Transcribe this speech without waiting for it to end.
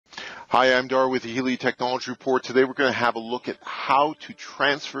Hi, I'm Dar with the Healy Technology Report. Today we're going to have a look at how to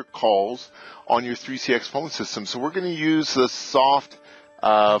transfer calls on your 3CX phone system. So we're going to use the soft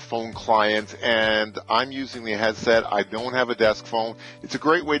phone client, and I'm using the headset. I don't have a desk phone. It's a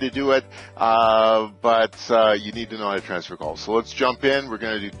great way to do it, but you need to know how to transfer calls. So let's jump in. We're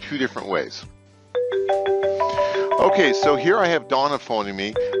going to do two different ways. Okay, so here I have Donna phoning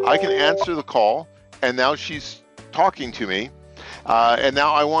me. I can answer the call, and now she's talking to me. And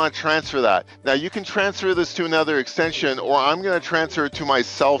now I want to transfer that. Now you can transfer this to another extension, or I'm going to transfer it to my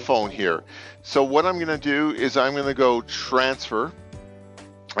cell phone here. So what I'm going to do is I'm going to go transfer,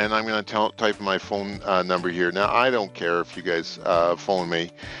 and I'm going to type my phone number here. Now I don't care if you guys phone me,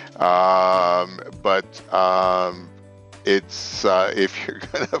 but it's if you're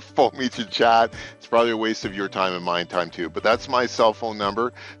going to phone me to chat, it's probably a waste of your time and my time too. But that's my cell phone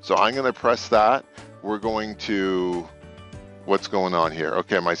number. So I'm going to press that. We're going to... What's going on here?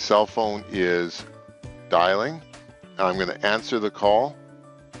 Okay, my cell phone is dialing. I'm going to answer the call.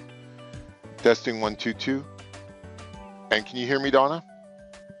 Testing 1 2 2. And can you hear me, Donna?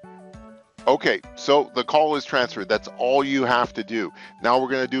 Okay, so the call is transferred. That's all you have to do. Now we're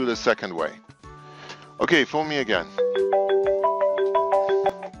going to do it a second way. Okay, phone me again.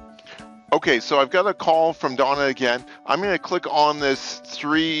 Okay, so I've got a call from Donna again. I'm going to click on this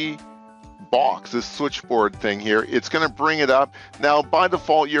box, this switchboard thing here. It's going to bring it up. Now by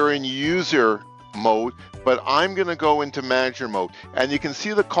default you're in user mode, but I'm going to go into manager mode, and you can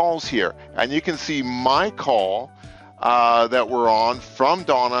see the calls here, and you can see my call that we're on from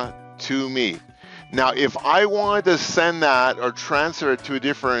Donna to me. Now if I wanted to send that or transfer it to a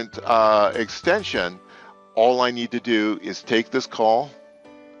different extension, all I need to do is take this call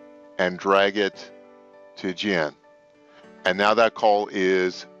and drag it to Jen, and now that call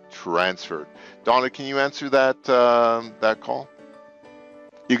is transferred. Donna, can you answer that that call?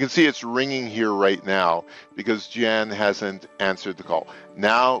 You can see it's ringing here right now because Jan hasn't answered the call.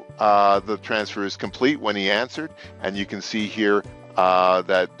 Now the transfer is complete when he answered, and you can see here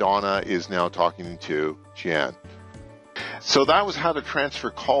that Donna is now talking to Jan. So that was how to transfer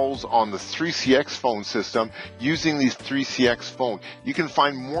calls on the 3CX phone system using these 3CX phone. You can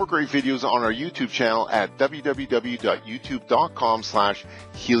find more great videos on our YouTube channel at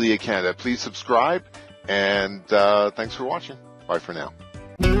www.youtube.com/HeliaCanada. Please subscribe, and thanks for watching. Bye for now.